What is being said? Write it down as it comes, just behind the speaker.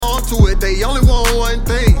to it, they only want one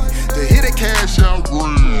thing, to hit a cash out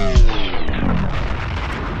ring.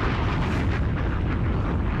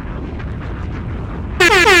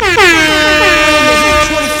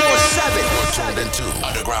 Tuned into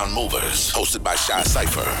Underground Movers, hosted by Shy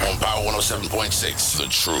Cypher on Power 107.6, The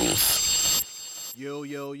Truth. Yo,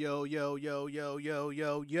 yo, yo, yo, yo, yo, yo,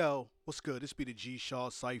 yo, yo. What's good? This be the G Shaw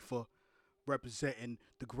Cypher representing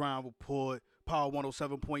the Ground Report, Power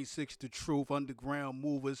 107.6, The Truth, Underground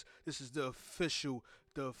Movers. This is the official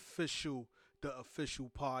podcast.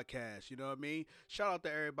 You know what I mean? Shout out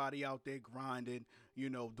to everybody out there grinding,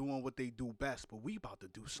 doing what they do best. But we about to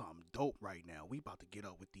do something dope right now. We about to get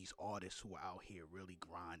up with these artists who are out here really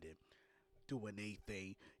grinding, doing their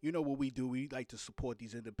thing. You know what we do? We like to support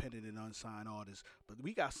these independent and unsigned artists, but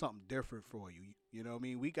we got something different for you. You know what I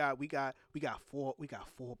mean? We got four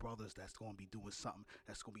brothers that's gonna be doing something,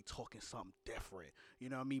 that's gonna be talking something different. You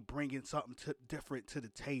know what I mean? Bringing something different to the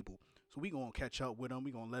table. So we gonna catch up with them.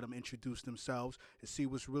 We gonna let them introduce themselves and see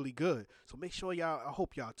what's really good. So make sure y'all. I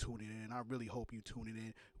hope y'all tuning in. I really hope you tuning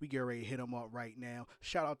in. We get ready to hit them up right now.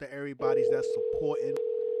 Shout out to everybody that's supporting,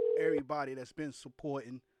 everybody that's been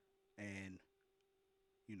supporting. And,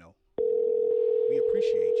 we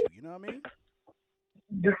appreciate you. You know what I mean?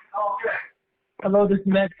 Hello, this is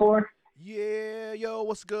Mac 4. Yeah, yo,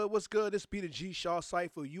 what's good? What's good? This be the G Shaw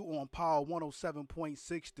Cypher. You on Power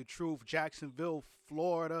 107.6, The Truth, Jacksonville,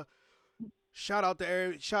 Florida. Shout out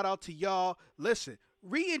to y'all. Listen,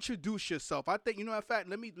 reintroduce yourself. I think, in fact,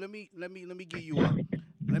 let me give you a,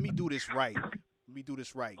 let me do this right. Let me do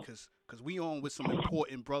this right, cause we on with some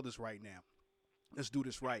important brothers right now. Let's do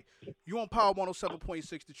this right. You on Power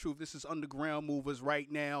 107.6 The Truth. This is Underground Movers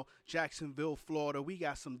right now. Jacksonville, Florida. We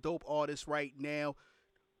got some dope artists right now.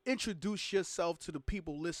 Introduce yourself to the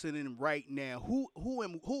people listening right now. Who are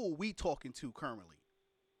we talking to currently?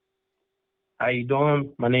 How you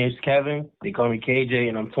doing? My name is Kevin. They call me KJ,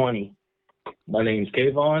 and I'm 20. My name is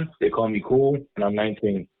Kayvon. They call me Cool, and I'm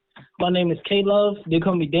 19. My name is K-Love. They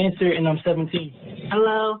call me Dancer, and I'm 17.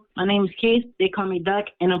 Hello, my name is Keith. They call me Duck,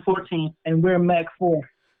 and I'm 14. And we're Mac 4.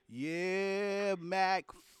 Yeah, Mac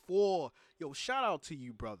 4. Yo, shout out to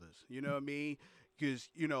you, brothers. You know what I mean? Because,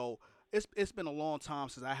 it's been a long time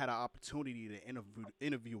since I had an opportunity to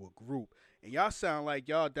interview a group. And y'all sound like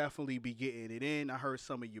y'all definitely be getting it in. I heard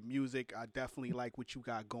some of your music. I definitely like what you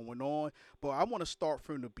got going on. But I want to start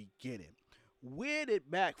from the beginning. Where did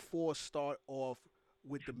Mac 4 start off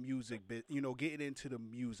with the music bit, getting into the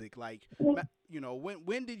music? Like,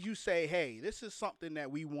 when did you say, hey, this is something that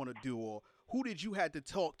we want to do? Or who did you had to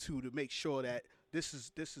talk to make sure that this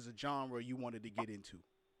is a genre you wanted to get into?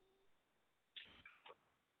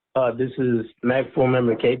 This is Mac 4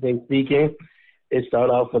 member KJ speaking. It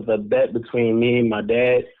started off with a bet between me and my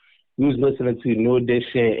dad. He was listening to New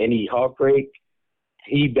Edition and he Heartbreak.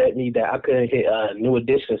 He bet me that I couldn't hit a New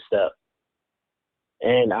Edition step.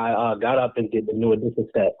 And I got up and did the New Edition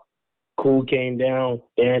step. Cool came down,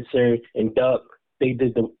 Dancer, and Duck. They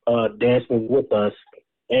did the dance move with us.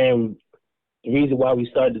 And the reason why we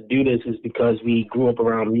started to do this is because we grew up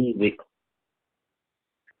around music.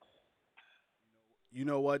 You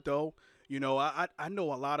know what though? I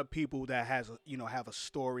know a lot of people that have a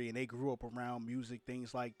story and they grew up around music,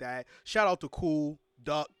 things like that. Shout out to Cool,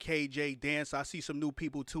 Duck, KJ, Dance. I see some new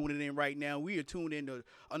people tuning in right now. We are tuned in to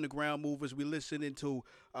Underground Movers.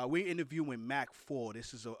 We're interviewing Mac 4.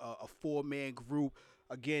 This is a four-man group.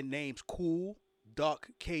 Again, names Cool, Duck,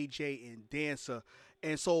 KJ, and Dancer.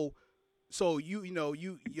 And so your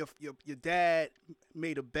dad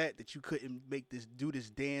made a bet that you couldn't do this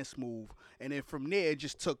dance move, and then from there it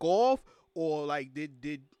just took off, or like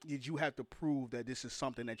did you have to prove that this is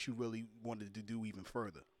something that you really wanted to do even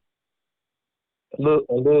further? A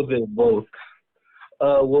little bit of both.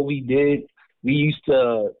 What we did, we used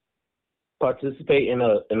to participate in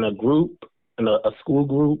a group, in a school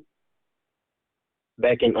group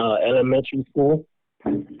back in elementary school,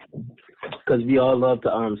 because we all love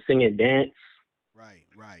to sing and dance. Right.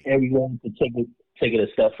 And we wanted to take it a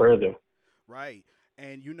step further. Right.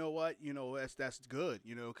 And you know what? That's good,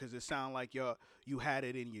 because it sounds like you had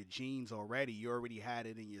it in your genes already. You already had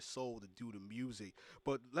it in your soul to do the music.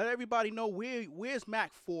 But let everybody know, where's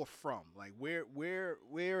Mac 4 from? Like, where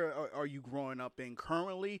are you growing up in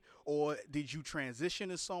currently? Or did you transition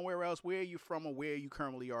to somewhere else? Where are you from, or where you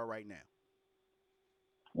currently are right now?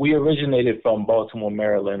 We originated from Baltimore,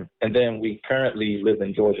 Maryland, and then we currently live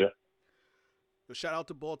in Georgia. So shout out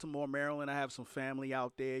to Baltimore, Maryland. I have some family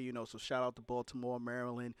out there, so shout out to Baltimore,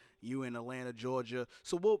 Maryland. You in Atlanta, Georgia.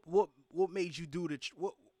 So what made you do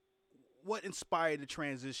what inspired the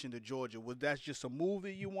transition to Georgia? Was that just a move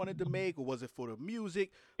that you wanted to make, or was it for the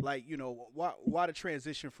music? Like, why the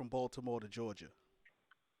transition from Baltimore to Georgia?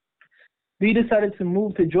 We decided to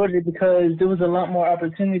move to Georgia because there was a lot more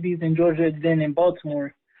opportunities in Georgia than in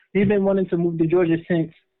Baltimore. We've been wanting to move to Georgia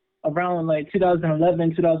since around like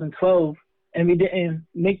 2011, 2012, and we didn't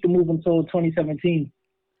make the move until 2017.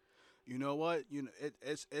 You know what?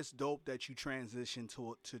 It's dope that you transitioned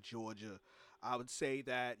to Georgia. I would say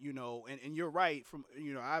that and you're right. From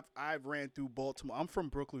I've ran through Baltimore. I'm from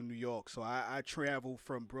Brooklyn, New York, so I traveled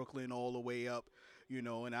from Brooklyn all the way up, and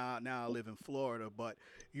now I live in Florida. But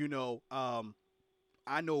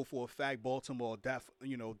I know for a fact Baltimore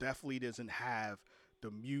definitely doesn't have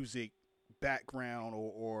the music background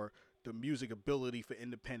or the music ability for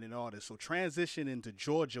independent artists. So transition into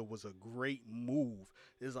Georgia was a great move.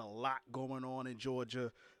 There's a lot going on in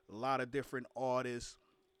Georgia, a lot of different artists.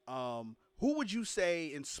 Who would you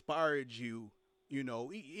say inspired you?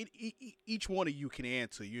 Each one of you can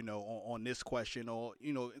answer, on this question or,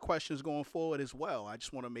 questions going forward as well. I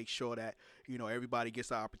just want to make sure that, everybody gets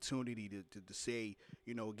the opportunity to say,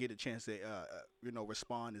 get a chance to,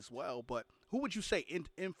 respond as well. But who would you say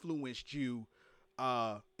influenced you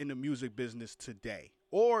in the music business today?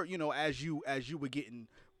 Or, as you were getting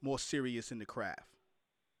more serious in the craft?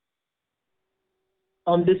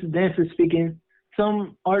 This is Dancer speaking.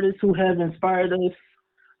 Some artists who have inspired us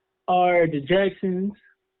are the Jacksons,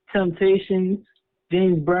 Temptations,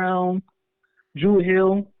 James Brown, Drew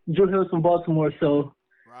Hill. Drew Hill's from Baltimore, so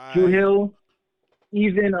right. Drew Hill.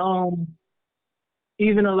 Even a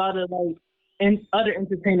lot of other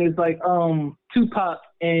entertainers like Tupac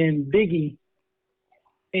and Biggie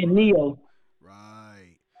and Neo.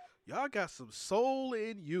 Right. Y'all got some soul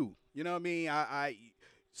in you. You know what I mean? I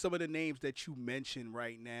some of the names that you mentioned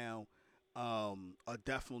right now are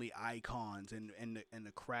definitely icons in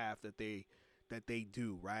the craft that they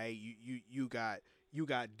do, right? You got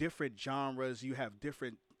different genres, you have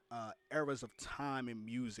different eras of time in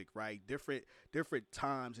music, right? Different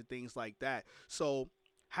times and things like that. So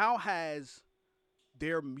how has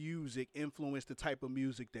their music influenced the type of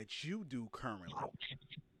music that you do currently?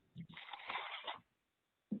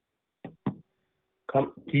 Can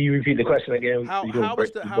you repeat the question again? How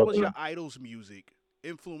was your idols' music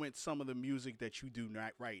influence some of the music that you do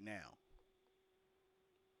right now?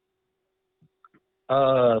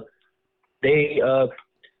 This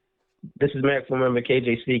is Mac from Remember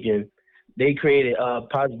KJ speaking. They created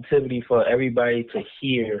positivity for everybody to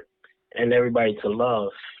hear and everybody to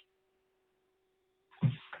love.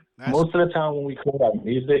 Most of the time when we create our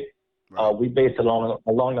music, right. We base it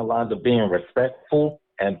along the lines of being respectful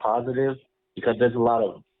and positive, because there's a lot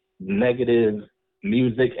of negative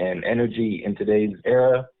music and energy in today's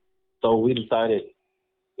era. So we decided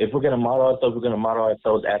if we're going to model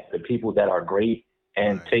ourselves after the people that are great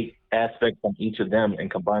and right. take aspects from each of them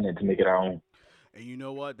and combine it to make it our own. And you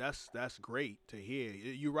know what? That's great to hear.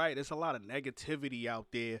 You're right. There's a lot of negativity out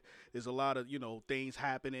there. There's a lot of, things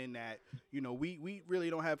happening that, we really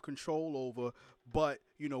don't have control over, but,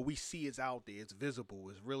 we see it's out there. It's visible.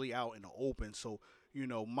 It's really out in the open. So,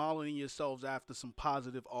 modeling yourselves after some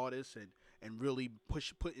positive artists and really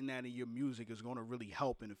putting that in your music is going to really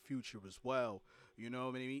help in the future as well. You know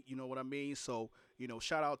what I mean? You know what I mean? So,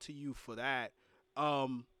 shout out to you for that.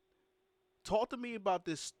 Talk to me about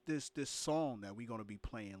this song that we're gonna be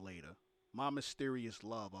playing later. My Mysterious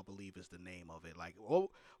Love, I believe, is the name of it. Like,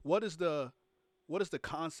 what is the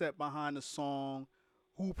concept behind the song?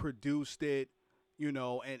 Who produced it?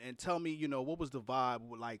 And tell me, what was the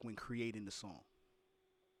vibe like when creating the song?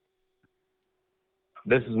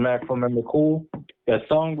 This is Mac from Remember Cool. The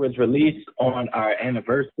song was released on our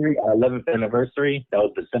anniversary, our 11th anniversary. That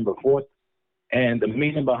was December 4th. And the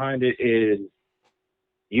meaning behind it is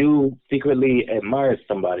you secretly admire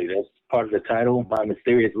somebody. That's part of the title, My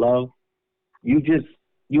Mysterious Love. You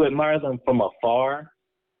admire them from afar,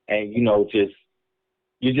 and you're just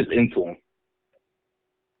into them.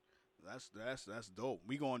 That's dope.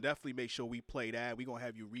 We gonna definitely make sure we play that. We gonna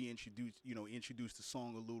have you introduce the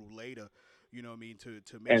song a little later. You know what I mean, to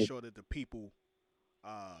make sure that the people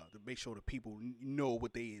know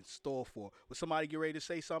what they in store for. Was somebody get ready to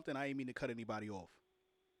say something? I ain't mean to cut anybody off.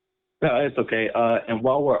 No, it's okay. And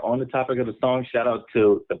while we're on the topic of the song, shout out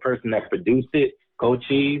to the person that produced it, Go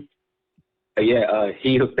Cheese.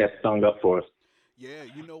 He hooked that song up for us. Yeah,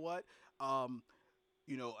 you know what?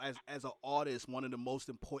 As an artist, one of the most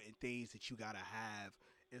important things that you gotta have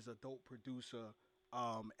is a dope producer,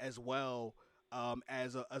 as well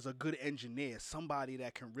as a good engineer, somebody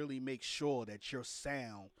that can really make sure that your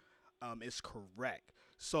sound is correct.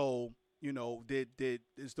 So,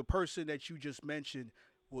 is the person that you just mentioned,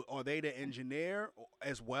 Are they the engineer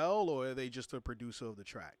as well, or are they just a producer of the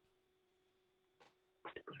track?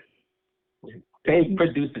 They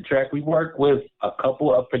produce the track. We work with a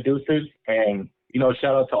couple of producers, and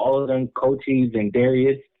shout out to all of them, Coaches and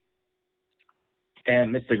Darius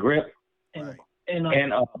and Mr. Grip And, Right.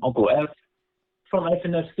 and Uncle F. from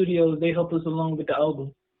FNF Studios, they help us along with the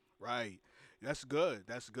album. Right. That's good.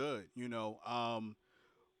 That's good. During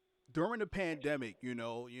the pandemic,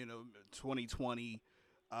 2020,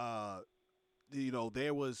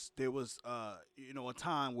 there was a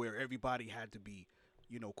time where everybody had to be,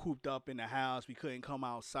 cooped up in the house. We couldn't come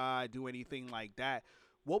outside, do anything like that.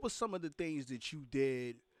 What were some of the things that you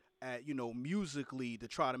did at, musically to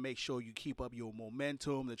try to make sure you keep up your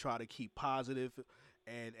momentum, to try to keep positive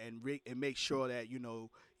and make sure that,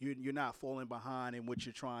 you're not falling behind in what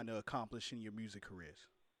you're trying to accomplish in your music careers?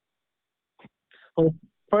 Well,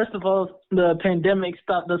 first of all, the pandemic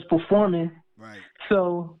stopped us performing. Right.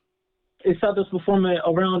 So it stopped us performing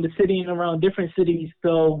around the city and around different cities.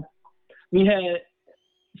 So we had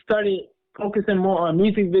started focusing more on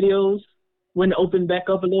music videos when it opened back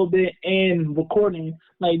up a little bit and recording.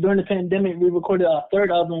 Like during the pandemic, we recorded our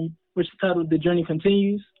third album, which is titled The Journey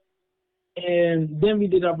Continues. And then we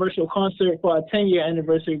did our virtual concert for our 10-year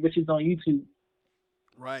anniversary, which is on YouTube.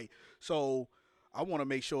 Right. So I want to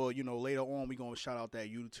make sure, later on we're going to shout out that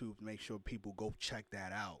YouTube to make sure people go check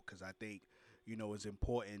that out, because I think, it's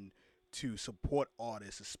important to support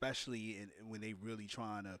artists, especially when they really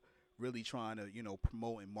trying to,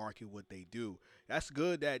 promote and market what they do. That's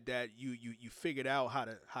good that you figured out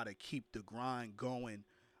how to keep the grind going,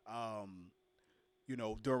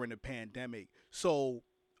 during the pandemic. So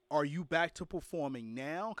are you back to performing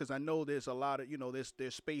now? Because I know there's a lot of,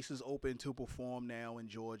 there's spaces open to perform now in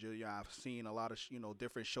Georgia. Yeah, I've seen a lot of,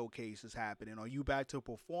 different showcases happening. Are you back to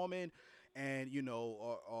performing? And,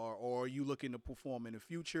 or are you looking to perform in the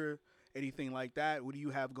future? Anything like that? What do you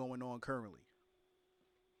have going on currently?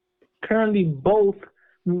 Currently, both.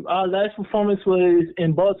 Our last performance was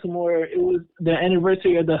in Baltimore. It was the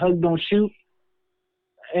anniversary of the Hug Don't Shoot.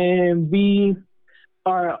 And we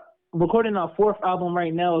are recording our fourth album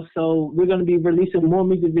right now, so we're going to be releasing more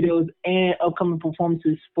music videos and upcoming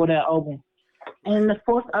performances for that album. And the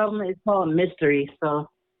fourth album is called Mystery, so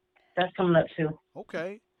that's coming up too.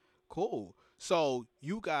 Okay, cool. So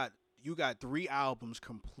you got 3 albums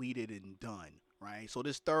completed and done, right? So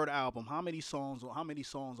this third album, how many songs are on it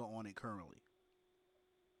currently?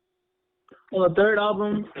 On the third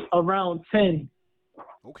album, around 10.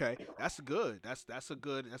 Okay, that's good. That's a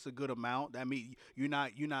good amount. That means you're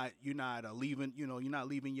not leaving you're not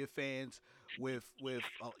leaving your fans with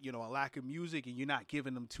a lack of music, and you're not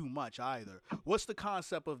giving them too much either. What's the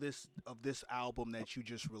concept of this album that you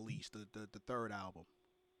just released, the third album?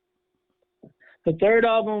 The third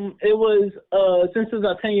album, it was since it was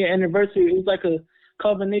our 10-year anniversary, it was like a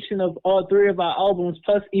combination of all 3 of our albums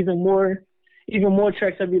plus even more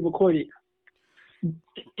tracks that we recorded.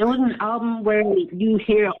 It was an album where you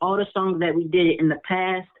hear all the songs that we did in the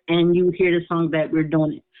past, and you hear the songs that we're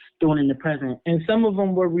doing in the present. And some of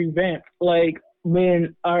them were revamped. Like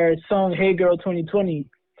when our song "Hey Girl 2020,"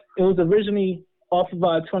 it was originally off of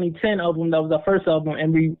our 2010 album. That was our first album,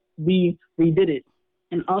 and we redid it.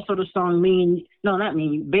 And also the song Baby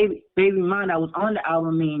Mine, that was on the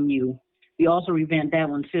album Me and You. We also revamped that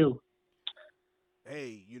one too.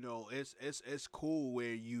 Hey, it's cool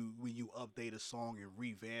when you update a song and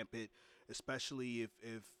revamp it, especially if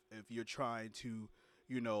you're trying to,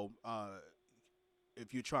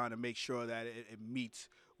 if you're trying to make sure that it meets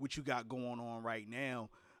what you got going on right now.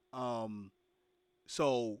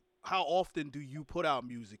 So how often do you put out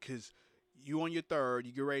music? Because you on your third,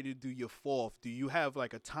 you get ready to do your fourth. Do you have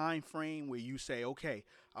like a time frame where you say, okay,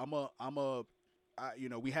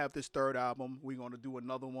 we have this third album, we're gonna do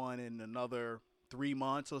another one in another 3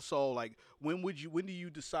 months or so? Like when do you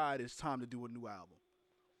decide it's time to do a new album?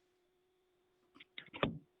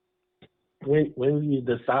 When you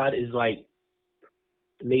decide is like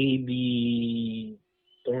maybe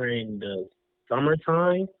during the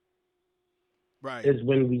summertime. Right. Is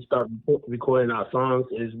when we start recording our songs.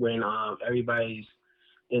 Is when everybody's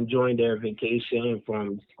enjoying their vacation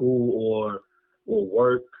from school or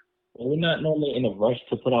work. Well, we're not normally in a rush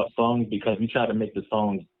to put out songs because we try to make the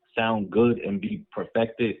songs sound good and be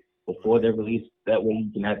perfected before they're released. That way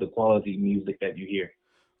you can have the quality music that you hear.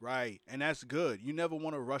 Right, and that's good. You never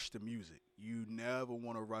want to rush the music. You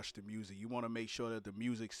want to make sure that the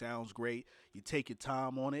music sounds great. You take your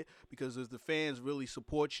time on it, because as the fans really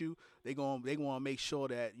support you, they want to make sure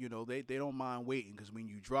that they don't mind waiting, because when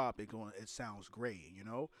you drop it sounds great.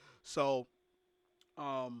 So,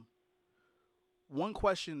 one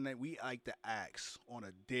question that we like to ask on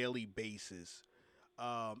a daily basis,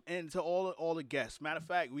 and to all the guests. Matter of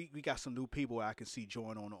fact, we got some new people I can see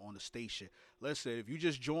join on the station. Listen, if you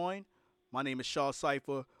just joined, my name is Shaw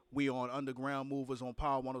Cypher. We on Underground Movers on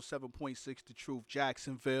Power 107.6 The Truth,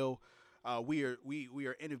 Jacksonville. We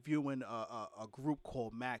are interviewing a group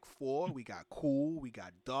called Mac 4. We got Cool, we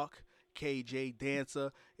got Duck, KJ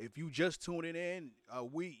Dancer. If you just tuning in,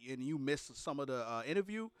 you missed some of the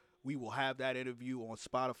interview, we will have that interview on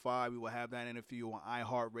Spotify. We will have that interview on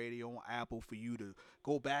iHeartRadio, on Apple for you to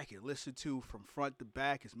go back and listen to from front to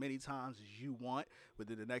back as many times as you want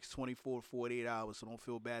within the next 24 to 48 hours. So don't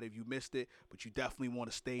feel bad if you missed it, but you definitely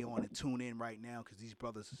want to stay on and tune in right now because these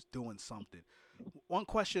brothers is doing something. One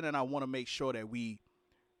question that I want to make sure that we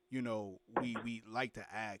like to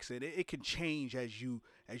ask, and it can change as you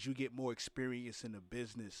get more experience in the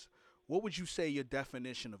business. What would you say your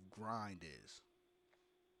definition of grind is?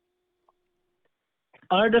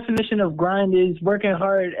 Our definition of grind is working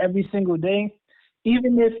hard every single day.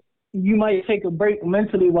 Even if you might take a break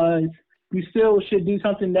mentally wise, you still should do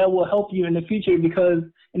something that will help you in the future, because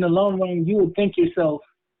in the long run you will thank yourself.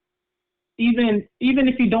 Even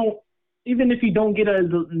if you don't get as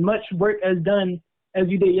much work as done as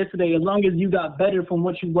you did yesterday, as long as you got better from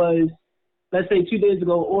what you was, let's say 2 days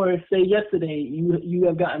ago, or say yesterday, you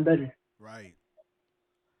have gotten better. Right.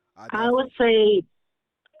 I would say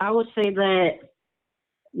that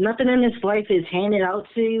nothing in this life is handed out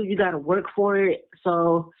to you. You got to work for it.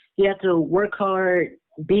 So you have to work hard,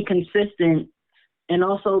 be consistent, and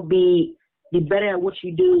also be better at what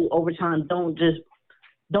you do over time. Don't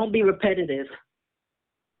be repetitive.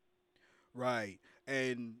 Right.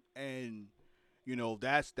 And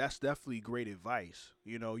that's definitely great advice.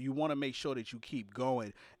 You want to make sure that you keep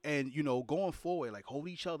going and, going forward, like hold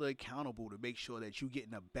each other accountable to make sure that you're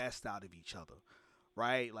getting the best out of each other.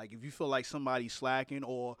 Right? Like if you feel like somebody's slacking,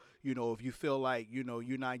 or, if you feel like,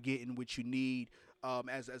 you're not getting what you need,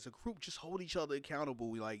 as a group, just hold each other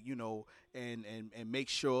accountable, like, and make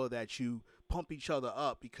sure that you pump each other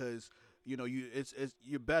up, because,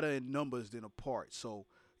 you're better in numbers than apart. So,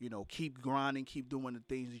 keep grinding, keep doing the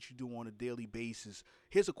things that you do on a daily basis.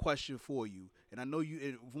 Here's a question for you. And I know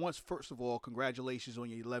first of all, congratulations on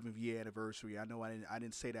your 11th year anniversary. I know I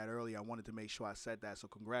didn't say that earlier. I wanted to make sure I said that. So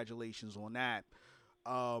congratulations on that.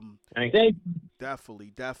 Thank you.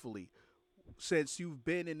 Definitely. Since you've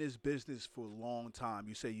been in this business for a long time,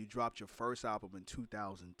 you say you dropped your first album in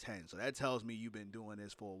 2010. So that tells me you've been doing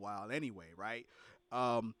this for a while anyway, right?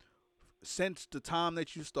 Since the time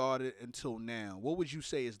that you started until now, what would you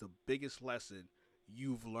say is the biggest lesson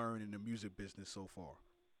you've learned in the music business so far?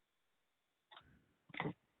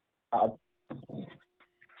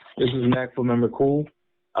 This is Mac from Member Cool.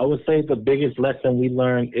 I would say the biggest lesson we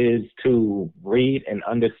learned is to read and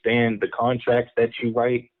understand the contracts that you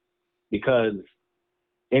write, because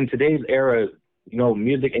in today's era,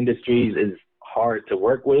 music industries is hard to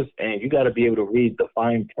work with, and you got to be able to read the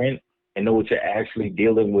fine print and know what you're actually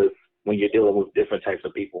dealing with when you're dealing with different types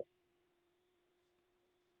of people.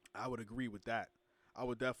 I would agree with that. I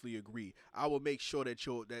would definitely agree. I will make sure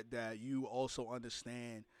that you also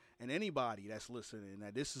understand, and anybody that's listening,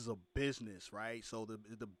 that this is a business, right? So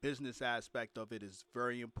the business aspect of it is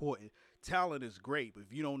very important. Talent is great, but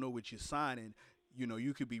if you don't know what you're signing,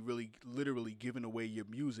 you could be really literally giving away your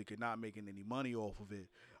music and not making any money off of it,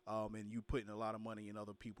 and you putting a lot of money in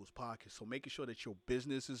other people's pockets. So making sure that your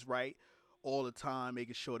business is right all the time,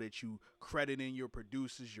 making sure that you crediting your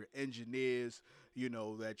producers, your engineers,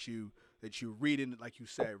 that you're reading, like you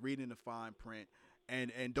said, reading the fine print,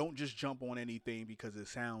 and don't just jump on anything because it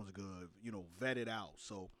sounds good. Vet it out.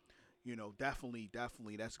 So, definitely,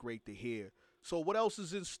 that's great to hear. So what else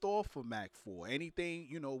is in store for Mac 4? Anything,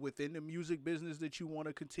 within the music business that you want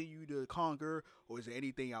to continue to conquer, or is there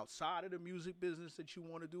anything outside of the music business that you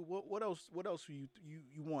want to do? What else you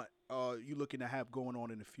want you looking to have going on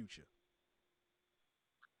in the future?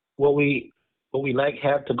 What we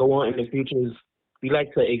have to go on in the future is we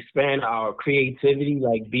like to expand our creativity,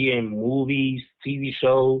 like be in movies, TV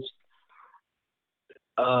shows,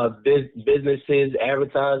 businesses,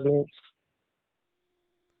 advertisements.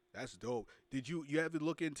 That's dope. Did you ever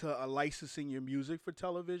look into licensing your music for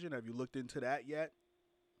television? Have you looked into that yet?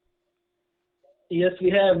 Yes,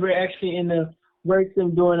 we have. We're actually in the works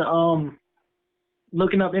of doing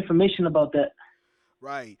looking up information about that.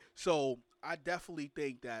 Right. So I definitely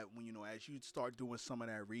think that when as you start doing some of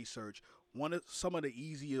that research, some of the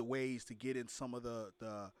easier ways to get in some of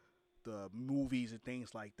the movies and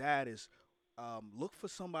things like that is look for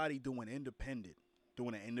somebody doing an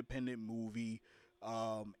independent movie,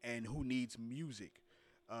 and who needs music.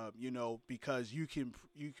 because you can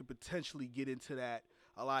potentially get into that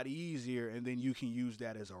a lot easier, and then you can use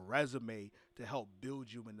that as a resume to help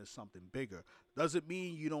build you into something bigger. Doesn't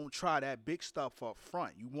mean you don't try that big stuff up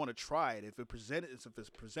front. You want to try it. If it's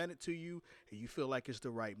presented to you and you feel like it's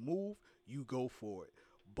the right move, you go for it.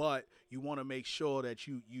 But you want to make sure that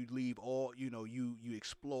you leave all, you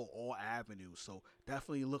explore all avenues. So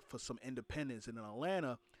definitely look for some independence. And in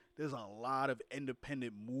Atlanta, there's a lot of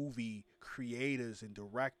independent movie creators and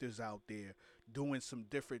directors out there doing some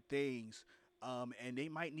different things, and they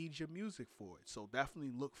might need your music for it. So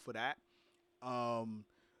definitely look for that.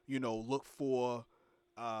 Look for,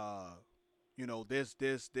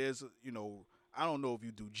 there's, I don't know if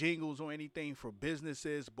you do jingles or anything for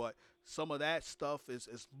businesses, but some of that stuff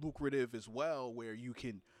is lucrative as well, where you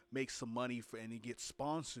can make some money and it gets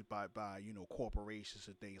sponsored by corporations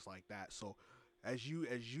and things like that. So as you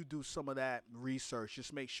do some of that research,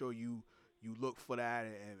 just make sure you look for that,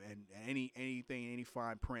 and any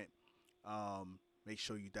fine print. Make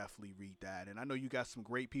sure you definitely read that. And I know you got some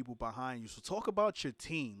great people behind you. So talk about your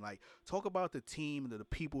team. Like, talk about the team, the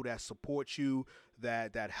people that support you,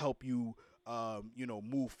 that help you,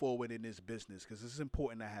 move forward in this business, because it's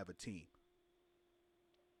important to have a team.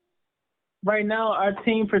 Right now, our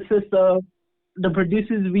team consists of the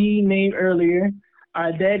producers we named earlier,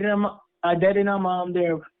 our dad and our mom.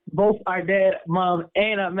 They're both our dad, mom,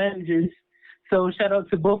 and our managers. So shout out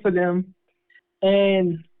to both of them.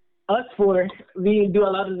 And us four, we do a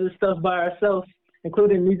lot of this stuff by ourselves,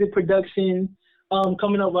 including music production,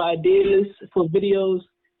 coming up with ideas for videos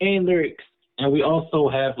and lyrics. And we also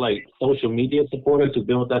have like social media supporters who've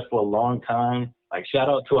been with us for a long time. Like, shout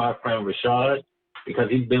out to our friend Rashad, because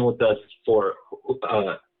he's been with us for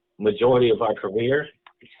majority of our career.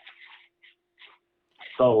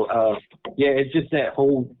 So it's just that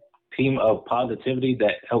whole team of positivity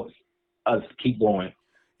that helps us keep going.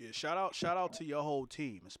 Yeah, shout out to your whole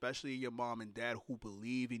team, especially your mom and dad, who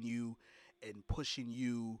believe in you and pushing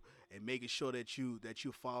you and making sure that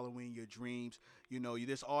you're following your dreams.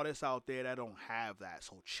 There's artists out there that don't have that,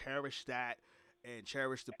 so cherish that and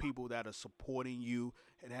cherish the people that are supporting you,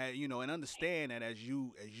 and and understand that as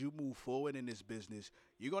you move forward in this business,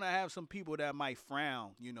 you're gonna have some people that might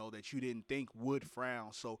frown, that you didn't think would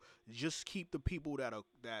frown. So just keep the people that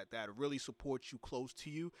really support you close to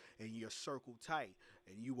you and your circle tight,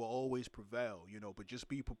 and you will always prevail. But just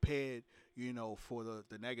be prepared, for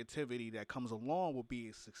the negativity that comes along with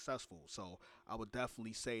being successful. So I would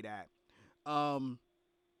definitely say that.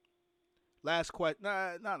 Last question,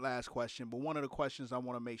 not last question, but one of the questions I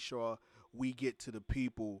want to make sure we get to the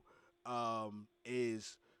people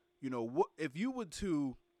is, what if you were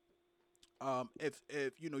to, if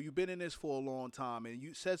you've been in this for a long time, and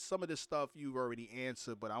you said some of this stuff you've already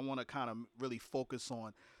answered, but I want to kind of really focus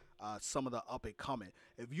on some of the up and coming.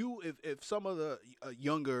 If some of the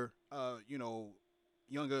younger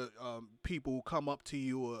people come up to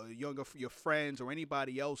you, or your friends or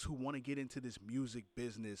anybody else who want to get into this music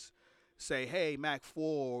business, say, hey, Mac 4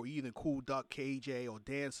 or even Cool Duck, KJ, or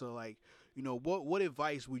Dancer, like, what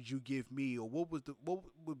advice would you give me, or what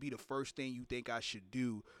would be the first thing you think I should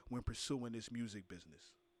do when pursuing this music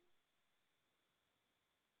business?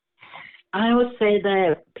 I would say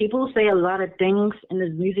that people say a lot of things in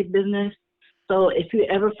this music business. So if you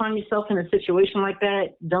ever find yourself in a situation like that,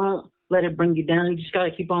 don't let it bring you down. You just got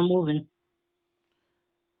to keep on moving.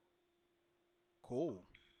 Cool.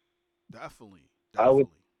 Definitely. Go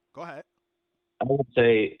ahead. I would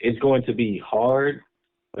say it's going to be hard,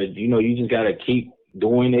 but you just got to keep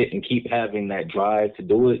doing it and keep having that drive to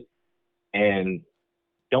do it. And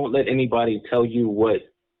don't let anybody tell you what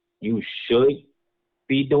you should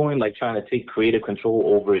be doing, like trying to take creative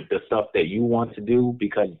control over the stuff that you want to do,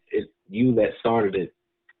 because it's you that started it.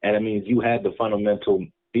 And it means you had the fundamental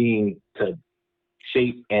being to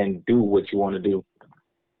shape and do what you want to do.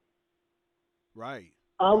 Right.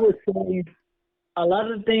 I would say a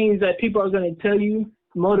lot of the things that people are going to tell you,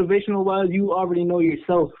 motivational wise, you already know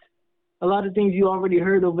yourself. A lot of things you already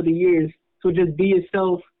heard over the years. So just be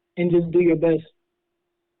yourself and just do your best.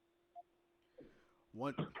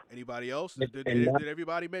 Anybody else? Did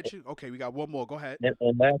everybody mention? Okay, we got one more. Go ahead. And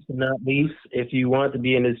last but not least, if you want to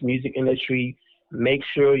be in this music industry, make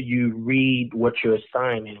sure you read what you're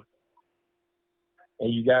signing.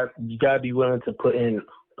 And you got to be willing to put in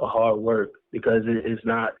the hard work, because it's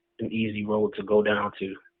not an easy road to go down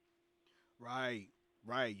to. Right.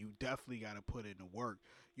 You definitely got to put in the work.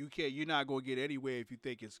 You're not going to get anywhere if you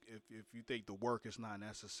think if you think the work is not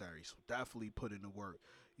necessary. So definitely put in the work.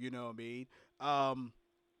 You know what I mean?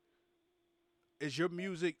 Is your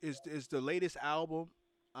music is the latest album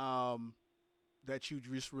that you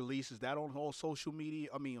just released, is that on all social media?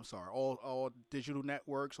 I mean, I'm sorry, all digital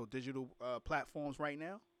networks or digital platforms right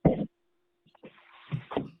now?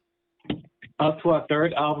 Up to our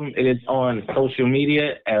third album, it is on social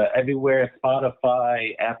media, everywhere: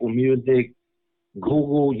 Spotify, Apple Music,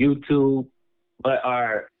 Google, YouTube. But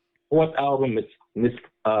our fourth album is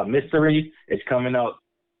Mystery. It's coming out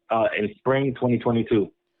in spring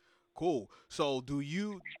 2022. Cool. So do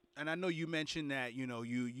you, and I know you mentioned that, you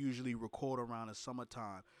usually record around the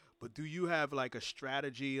summertime, but do you have like a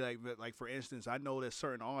strategy? Like for instance, I know that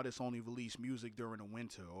certain artists only release music during the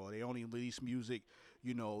winter, or they only release music,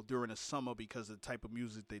 during the summer because of the type of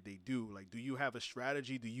music that they do. Like, do you have a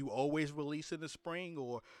strategy? Do you always release in the spring,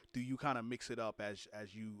 or do you kind of mix it up as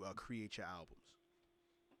you create your albums?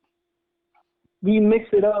 We mix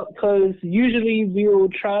it up because usually we'll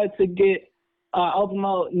try to get our album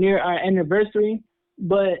out near our anniversary,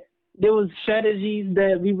 but there was strategies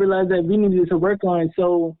that we realized that we needed to work on,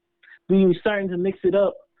 so we were starting to mix it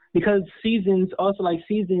up because seasons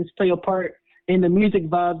play a part in the music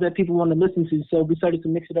vibe that people want to listen to, so we started to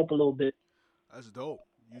mix it up a little bit. That's dope.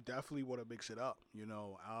 You definitely want to mix it up, and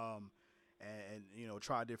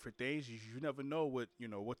try different things. You never know what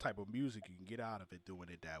type of music you can get out of it doing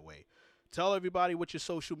it that way. Tell everybody what your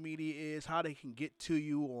social media is, how they can get to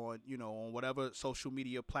you on whatever social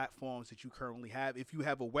media platforms that you currently have. If you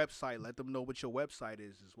have a website, let them know what your website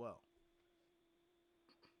is as well.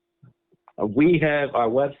 We have our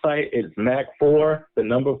website. It's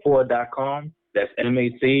mac4.com. That's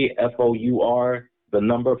MACFOUR,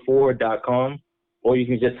 4.com. Or you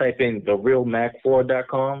can just type in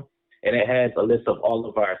therealmac4.com, and it has a list of all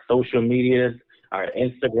of our social medias, our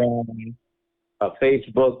Instagram,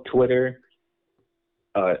 Facebook, Twitter,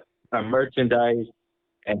 our merchandise,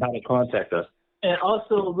 and how to contact us. And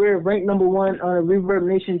also, we're ranked number 1 on a Reverb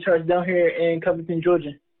Nation chart down here in Covington,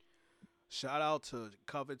 Georgia. Shout out to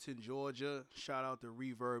Covington, Georgia. Shout out to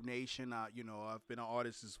Reverb Nation. I've been an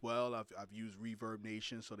artist as well. I've used Reverb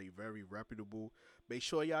Nation, so they're very reputable. Make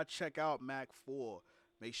sure y'all check out Mac 4.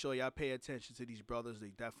 Make sure y'all pay attention to these brothers. They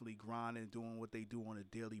definitely grinding, doing what they do on a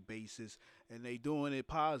daily basis, and they doing it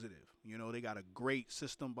positive. They got a great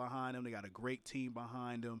system behind them. They got a great team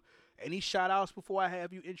behind them. Any shout outs before I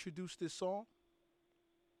have you introduce this song?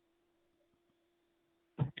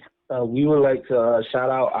 We would like to shout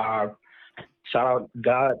out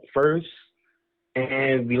God first,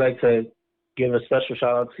 and we like to give a special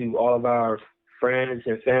shout out to all of our friends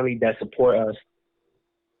and family that support us.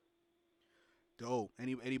 Dope.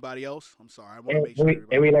 Anybody else? I'm sorry. I want to make sure.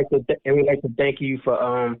 And we like to thank you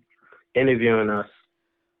for interviewing us.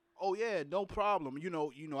 Oh yeah, no problem.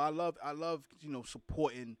 I love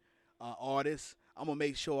supporting artists. I'm gonna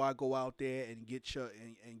make sure I go out there and get your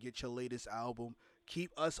latest album.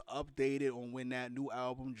 Keep us updated on when that new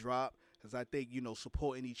album drop, because I think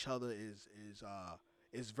supporting each other is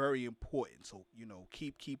very important. So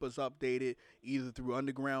keep us updated either through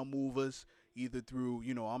Underground Movers, either through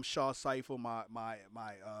I'm Shaw Cypher. My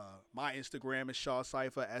Instagram is Shaw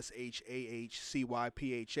Cypher,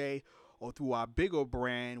 SHAHCYPHA, or through our bigger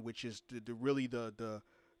brand, which is the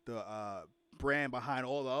brand behind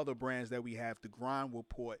all the other brands that we have, the Grind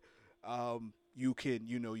Report. You can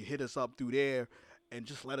you hit us up through there and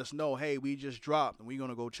just let us know, hey, we just dropped, and we're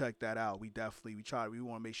gonna go check that out. We want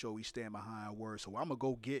to make sure we stand behind our word. So I'm gonna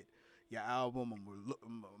go get your album. I'm gonna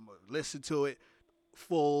listen to it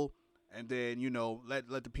full, and then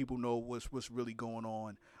let the people know what's really going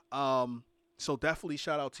on. So definitely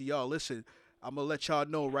shout out to y'all. Listen, I'm gonna let y'all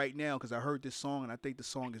know right now, because I heard this song and I think the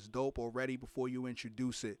song is dope already. Before you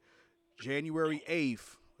introduce it, January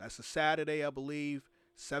 8th, that's a Saturday, I believe,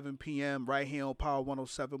 7 p.m. right here on Power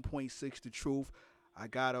 107.6 The Truth. I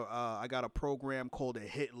got a program called a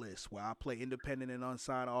Hit List, where I play independent and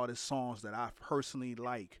unsigned artist songs that I personally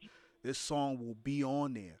like. This song will be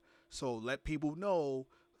on there. So let people know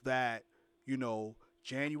that,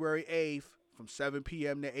 January 8th from 7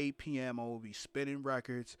 p.m. to 8 p.m. I will be spinning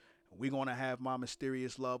records. We're going to have My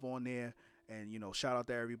Mysterious Love on there. And, shout out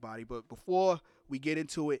to everybody. But before we get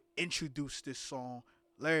into it, introduce this song.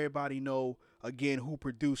 Let everybody know, again, who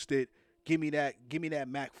produced it. Give me that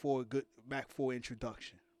Mac 4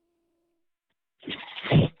 introduction.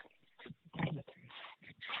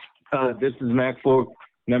 This is Mac 4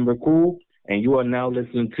 member Cool, and you are now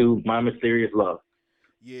listening to My Mysterious Love.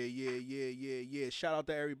 Yeah. Shout out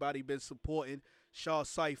to everybody been supporting Shaw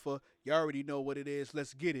Cypher. You already know what it is.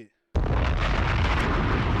 Let's get it.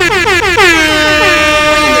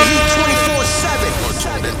 24/7.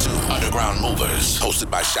 Tuned into Underground Movers, hosted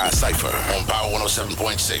by Shaw Cypher on Power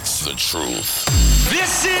 107.6 The Truth.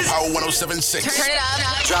 This is Power 107.6. Turn it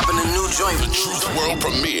up. Dropping a new joint. The Truth World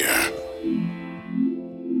Premiere.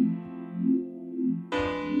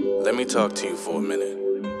 Let me talk to you for a minute.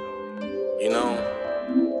 You know,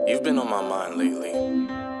 you've been on my mind lately.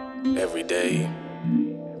 Every day,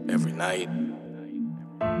 every night.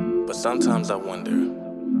 But sometimes I wonder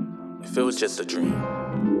if it was just a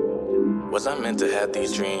dream. Was I meant to have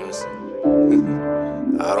these dreams?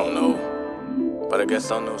 I don't know. But I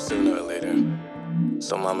guess I'll know sooner or later.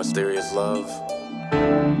 So my mysterious love,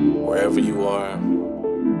 wherever you are,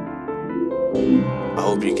 I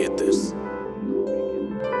hope you get this.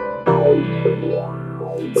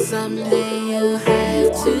 Someday you'll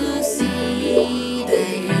have to see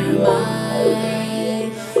that you're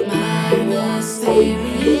my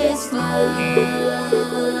mysterious love.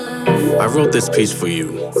 I wrote this piece for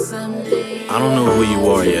you. I don't know who you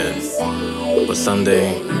are yet, but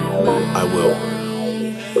someday I will.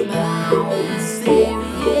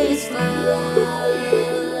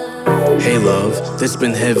 Hey love, this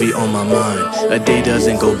been heavy on my mind. A day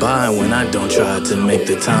doesn't go by when I don't try to make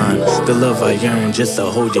the time. The love I yearn just to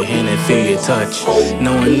hold your hand and feel your touch.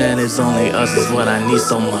 Knowing that it's only us is what I need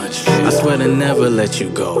so much. I swear to never let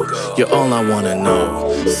you go. You're all I wanna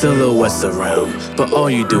know. Silhouettes around, but all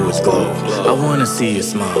you do is glow. I wanna see you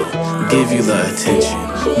smile, give you the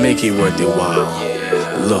attention, make it worth your while.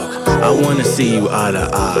 Look, I wanna see you eye to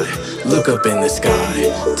eye. Look up in the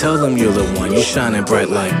sky, tell them you're the one. You're shining bright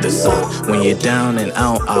like the sun. When you're down and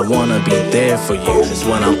out, I wanna be there for you. It's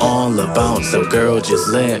what I'm all about, so girl, just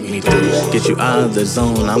let me through. Get you out of the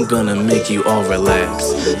zone, I'm gonna make you all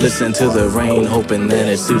relax. Listen to the rain, hoping that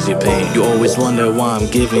it soothes your pain. You always wonder why I'm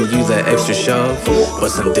giving you that extra shove, but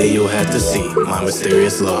someday you'll have to see my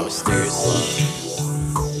mysterious love.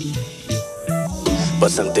 But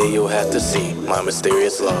someday you'll have to see my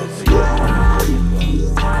mysterious love.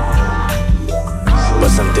 But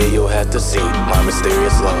someday you'll have to see my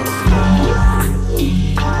mysterious love.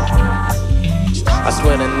 I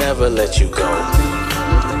swear to never let you go.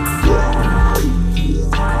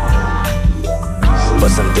 But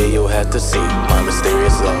someday you'll have to see my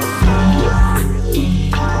mysterious love.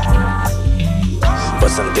 But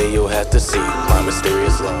someday you'll have to see my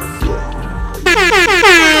mysterious love.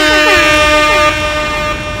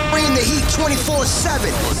 Bring the heat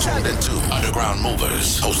 24/7. Tuned into Underground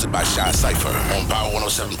Movers, hosted by Shy Cypher on Power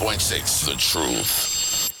 107.6, The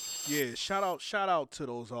Truth. Yeah, shout out to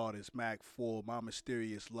those artists, Mac 4, My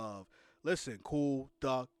Mysterious Love. Listen, Cool,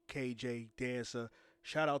 Duck, KJ, Dancer.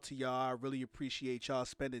 Shout out to y'all. I really appreciate y'all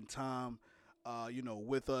spending time,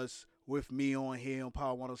 with us, with me on here on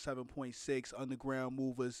Power 107.6 Underground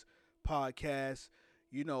Movers podcast.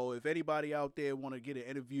 You know, if anybody out there want to get an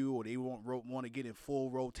interview or they want to get in full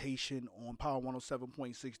rotation on Power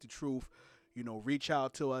 107.6 The Truth, reach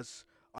out to us.